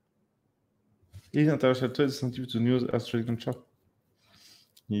 Is international trade sensitive to news as trading chart?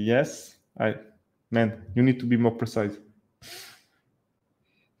 Yes. Man, you need to be more precise.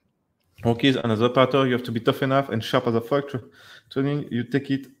 Okay, as an operator, you have to be tough enough and sharp as a fuck. Training, you take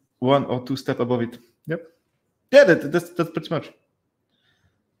it 1 or 2 steps above it. Yep. Yeah, that's pretty much.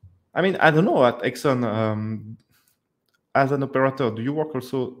 I mean, I don't know, at Exxon, as an operator, do you work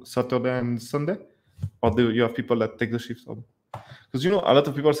also Saturday and Sunday? Or do you have people that take the shifts on? Because, a lot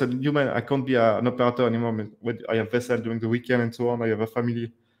of people said, man, I can't be an operator anymore. I have vessel during the weekend and so on. I have a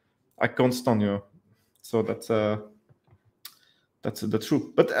family. I can't stand, So that's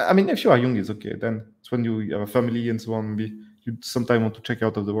true. But I mean, if you are young, it's okay. Then it's when you have a family and so on, maybe you sometimes want to check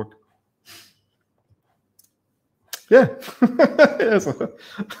out of the work. Yeah. Yes.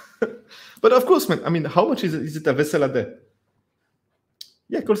 But of course, man, I mean, how much is it a vessel a day?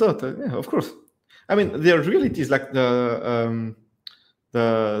 Yeah, of course. Yeah, of course. I mean, the reality is like the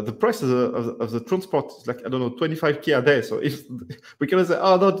price of the transport is like, I don't know, 25K a day. So if we can say,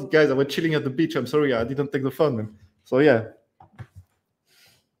 oh no, guys, I was chilling at the beach. I'm sorry, I didn't take the phone. Man. So yeah.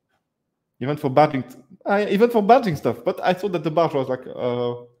 Even for badging stuff. But I thought that the barge was like,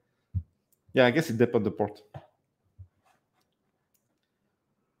 I guess it depends on the port.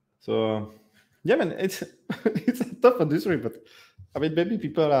 So Yeah, man, it's it's a tough industry, but I mean, maybe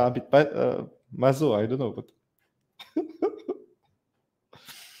people are a bit maso. I don't know, but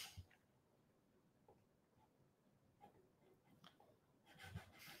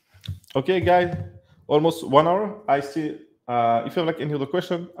okay, guys, almost 1 hour. I still, if you have like any other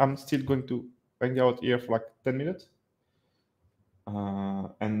question, I'm still going to hang out here for like 10 minutes.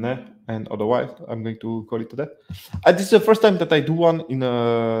 And otherwise, I'm going to call it today. This is the first time that I do one in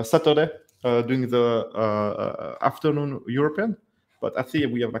a Saturday during the afternoon European. But I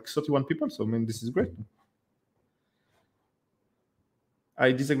think we have like 31 people, so I mean, this is great.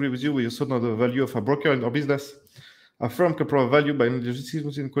 I disagree with you. We also know the value of a broker in our business. A firm can provide value by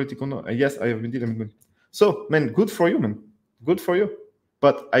logistics and quality control. Yes, I have indeed. So, man, good for you, man. Good for you.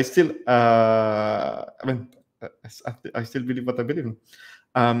 But I still, I mean, I still believe what I believe in.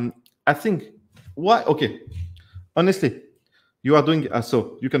 I think why? Okay, honestly, you are doing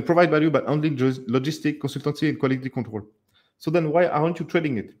so. You can provide value, but only logistic, consultancy, and quality control. So then, why aren't you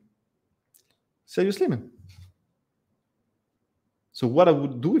trading it? Seriously, man. So what I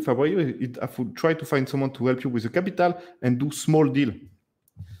would do if I were you, I would try to find someone to help you with the capital and do small deal.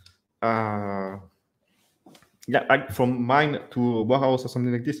 Yeah, like from mine to a warehouse or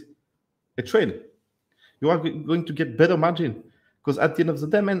something like this. A trade. You are going to get better margin because at the end of the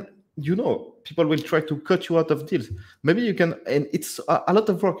day, man, you know, people will try to cut you out of deals. Maybe you can, and it's a lot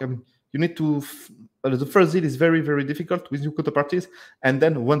of work. I mean, you need to. The first deal is very, very difficult with new counterparties, and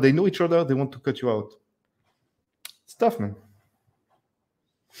then when they know each other, they want to cut you out. It's tough, man.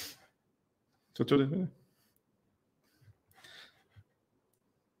 So,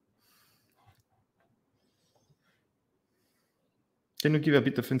 can you give a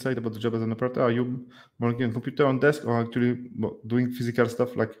bit of insight about the job as an operator? Are you working on computer on desk or actually doing physical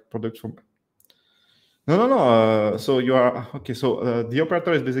stuff like products from? No. So you are okay. So the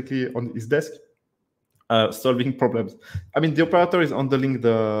operator is basically on his desk, solving problems. I mean, the operator is handling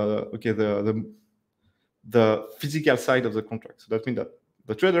the physical side of the contract. So that means that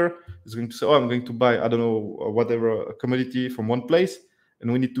the trader is going to say, "Oh, I'm going to buy, I don't know, whatever a commodity from one place,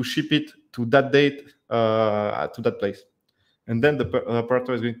 and we need to ship it to that date to that place." And then the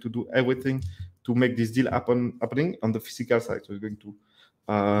operator is going to do everything to make this deal happening on the physical side. So he's going to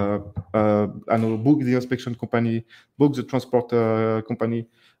I know, book the inspection company, book the transport company,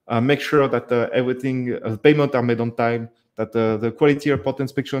 make sure that everything payment are made on time, that the quality report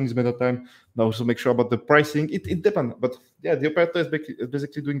inspection is made on time. Now also make sure about the pricing. It depends, but yeah, the operator is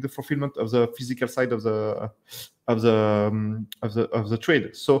basically doing the fulfillment of the physical side of the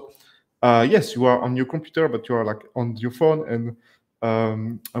trade. So yes, you are on your computer, but you are like on your phone and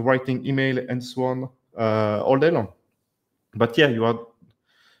writing email and so on all day long. But yeah,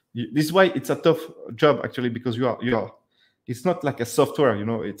 this is why it's a tough job actually, because you are. It's not like a software, you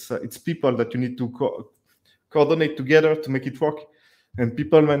know. It's people that you need to coordinate together to make it work, and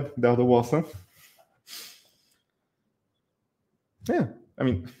people, man, they're the worst, huh? Yeah, I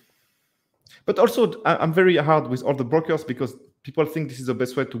mean, but also I'm very hard with all the brokers because people think this is the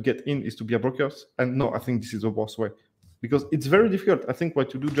best way to get in is to be a broker, and no, I think this is the worst way because it's very difficult. I think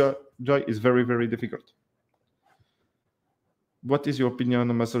what you do, Joy, is very, very difficult. What is your opinion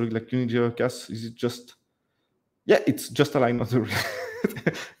on Master like Unity Cass? Is it just? Yeah, it's just a line on the.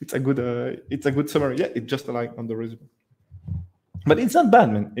 It's a good summary. Yeah, it's just a line on the resume. But it's not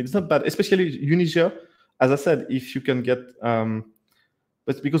bad, man. It's not bad, especially Tunisia. As I said, if you can get,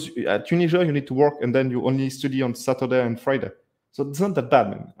 but because at Tunisia you need to work and then you only study on Saturday and Friday, so it's not that bad,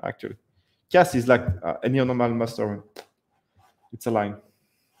 man. Actually, CAS is like any normal master. Man. It's a line.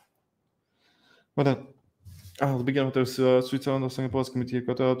 What? The beginning of Switzerland or Singapore community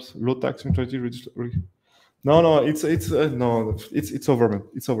cut-ups, low tax neutrality. No, it's no, it's over, man.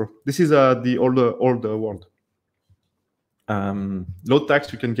 It's over. This is the older world. Low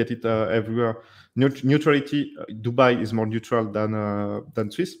tax, you can get it everywhere. Neutrality, Dubai is more neutral than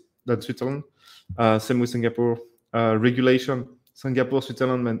Switzerland. Same with Singapore. Regulation, Singapore,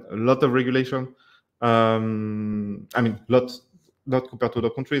 Switzerland, man, a lot of regulation. I mean, not compared to other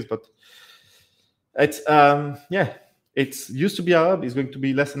countries, but it's yeah. It's used to be Arab. It's going to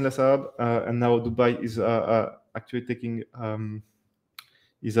be less and less Arab, and now Dubai is actually taking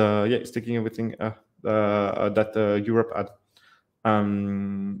it's taking everything that Europe had.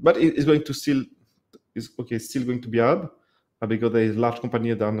 But it's going to still going to be Arab because there is large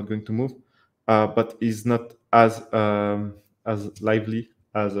company that are not going to move, but is not as lively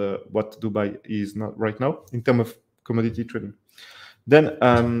as what Dubai is not right now in terms of commodity trading. Then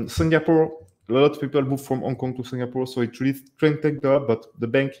Singapore, a lot of people move from Hong Kong to Singapore, so it really strengthened the hub, but the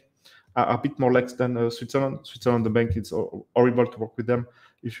bank are a bit more lax than Switzerland. Switzerland, the bank, it's horrible to work with them.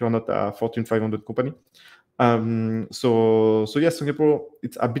 if you're not a Fortune 500 company. So yes, Singapore,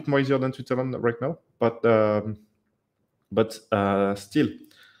 it's a bit more easier than Switzerland right now, but still,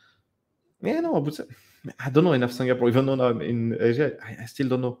 yeah, no, I would say I don't know enough Singapore. Even though I'm in Asia, I still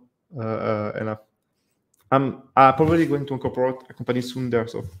don't know enough. I'm probably going to incorporate a company soon there,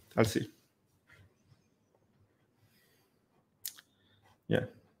 so I'll see. Yeah.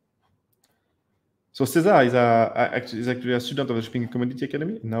 So Cesar is actually a student of the Shipping and Commodity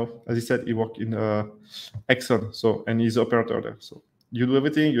Academy. Now, as he said, he works in Exxon, so, and he's operator there. So you do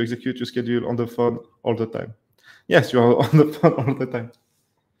everything, you execute your schedule on the phone all the time. Yes, you are on the phone all the time.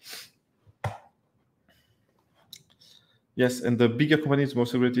 Yes, and the bigger company is more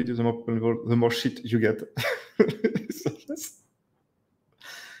segregated, the more people involved, the more shit you get. So, yes.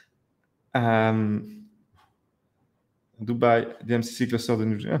 Dubai, the MCC cluster, the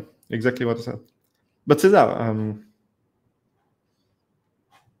new, yeah, exactly what I said. But Cesar, I'm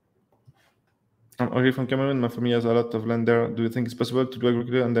originally from Cameroon. My family has a lot of land there. Do you think it's possible to do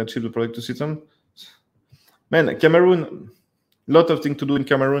agriculture and then ship the product to Switzerland? Man, Cameroon, a lot of things to do in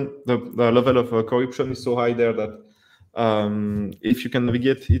Cameroon. The level of corruption is so high there that if you can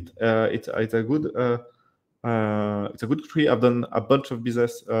navigate it, it's a good country. I've done a bunch of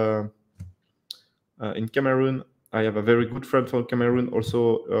business in Cameroon. I have a very good friend from Cameroon,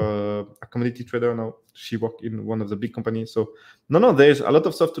 also a commodity trader now. She worked in one of the big companies. So no, there's a lot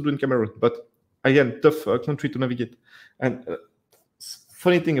of stuff to do in Cameroon, but again, tough country to navigate. And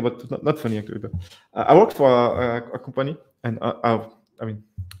funny thing about, not funny actually, but I worked for a company, and I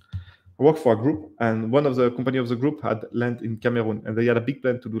worked for a group, and one of the company of the group had land in Cameroon, and they had a big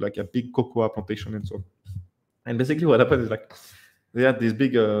plan to do like a big cocoa plantation and so on. And basically what happened is like they had this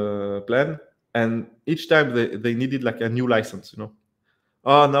big plan, and each time they needed like a new license,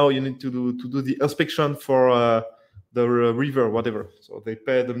 Oh, now you need to do the inspection for the river, whatever. So they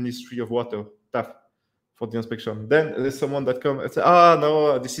pay the Ministry of Water, TAF, for the inspection. Then there's someone that comes and says,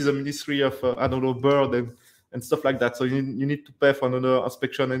 no, this is a Ministry of, I don't know, bird and stuff like that. So you need to pay for another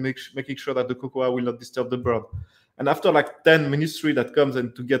inspection and making sure that the cocoa will not disturb the bird. And after like 10 ministry that comes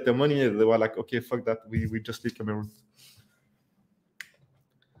and to get their money, they were like, okay, fuck that. We just leave Cameroon.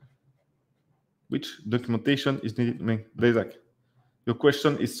 Which documentation is needed? Like, your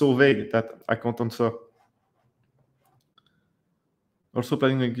question is so vague that I can't answer. Also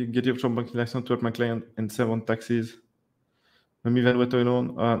planning to get your from banking license to help my client and save on taxes. Maybe then what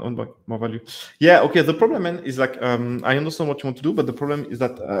on more value. Yeah, okay. The problem, man, is like I understand what you want to do, but the problem is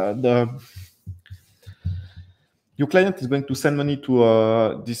that your client is going to send money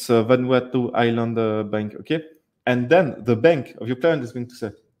to this Vanuatu Island bank, okay? And then the bank of your client is going to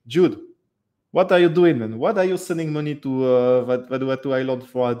say, Jude, what are you doing, man? What are you sending money to Vanuatu Island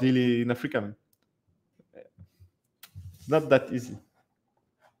for a deal in Africa, man? It's not that easy.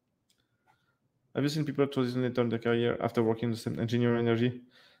 Have you seen people transition later in their career after working in the same engineering energy?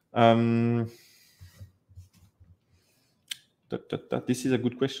 This is a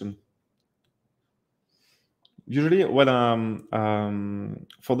good question. Usually, when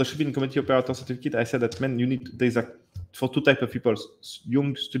for the shipping committee operator certificate, I said that there's for two types of people: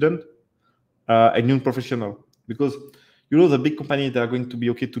 young student and young professional. Because the big company, they are going to be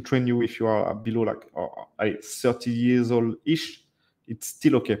okay to train you if you are below like 30 years old ish. It's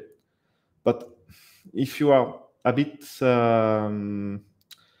still okay, but if you are a bit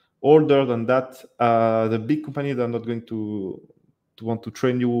older than that, the big company, they're not going to want to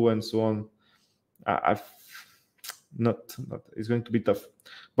train you and so on. It's going to be tough,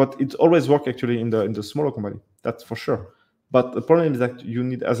 but it always work actually in the smaller company, that's for sure. But the problem is that you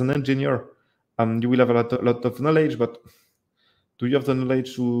need, as an engineer, you will have a lot of knowledge, but do you have the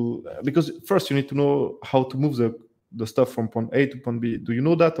knowledge to, because first you need to know how to move the stuff from point A to point B. Do you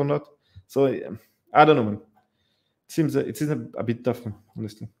know that or not? So I don't know, man. It seems a bit tough, man,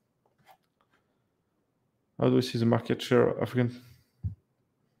 honestly. How do we see the market share of African?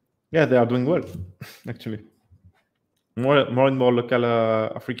 Yeah, they are doing well, actually. More and more local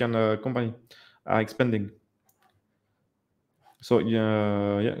African company are expanding. So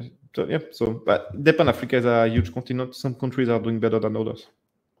but depend. Africa is a huge continent. Some countries are doing better than others.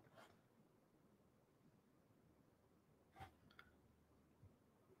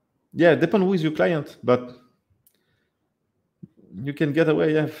 Yeah, depend who is your client, but you can get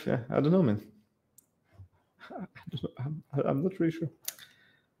away. Yeah, I don't know, man. I'm not really sure.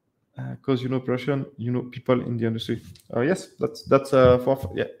 Because Persian, people in the industry. Yes, that's that's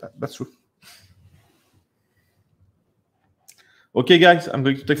true. Okay, guys, I'm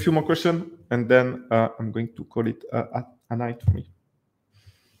going to take a few more questions, and then I'm going to call it a night for me.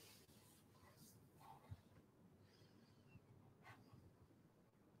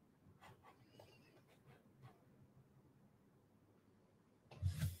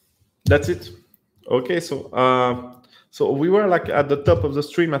 That's it. Okay, so we were like at the top of the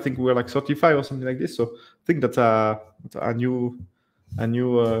stream. I think we were like 35 or something like this. So I think that's a new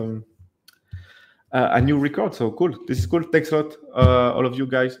record. So cool. This is cool. Thanks a lot, all of you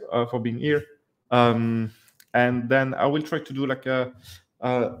guys, for being here. And then I will try to do like I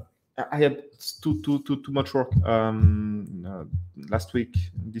had too much work last week,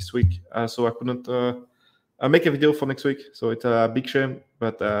 this week, so I couldn't make a video for next week. So it's a big shame,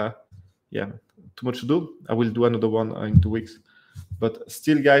 but yeah, too much to do. I will do another one in 2 weeks. But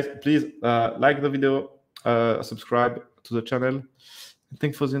still, guys, please like the video, subscribe to the channel.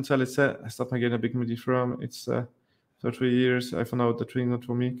 Thanks for the insight. Let's say I start again a big community from. It's 3 years. I found out that trading not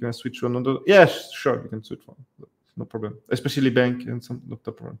for me. Can I switch to another? Yeah, sure, you can switch one. No problem. Especially bank and some, not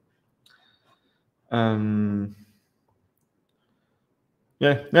the problem.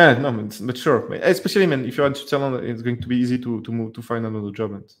 Yeah, no, but sure. Especially, man, if you're in Switzerland, it's going to be easy to move to find another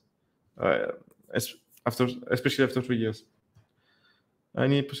job, and especially after 3 years.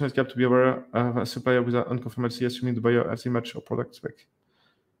 Any percentage cap to be aware of a supplier with an unconfirmed LC, assuming the buyer LC match or product spec.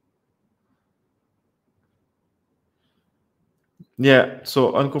 Yeah,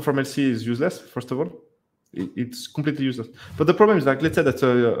 so unconfirmed LC is useless. First of all, it's completely useless. But the problem is, like, let's say that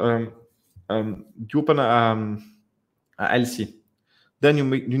you open a LC, then you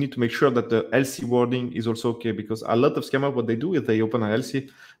need to make sure that the LC wording is also okay, because a lot of scammers, what they do is they open a LC,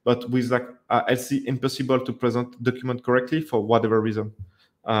 but with like a LC impossible to present document correctly for whatever reason.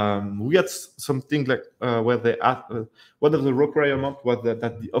 We had something like where they asked one of the requirements was that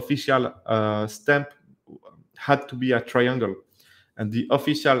the official stamp had to be a triangle, and the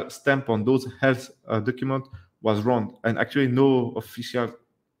official stamp on those health document was wrong, and actually no official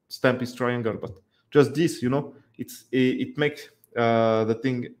stamp is triangle, but just this, it makes the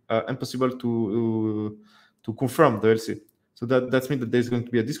thing impossible to confirm the LC. So that's means that there's going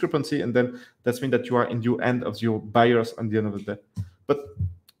to be a discrepancy, and then that's means that you are in the end of your buyers at the end of the day. But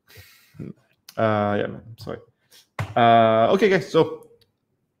yeah, man, sorry. Okay, guys, so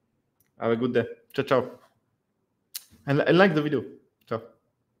have a good day. Ciao, ciao. And like the video. Ciao.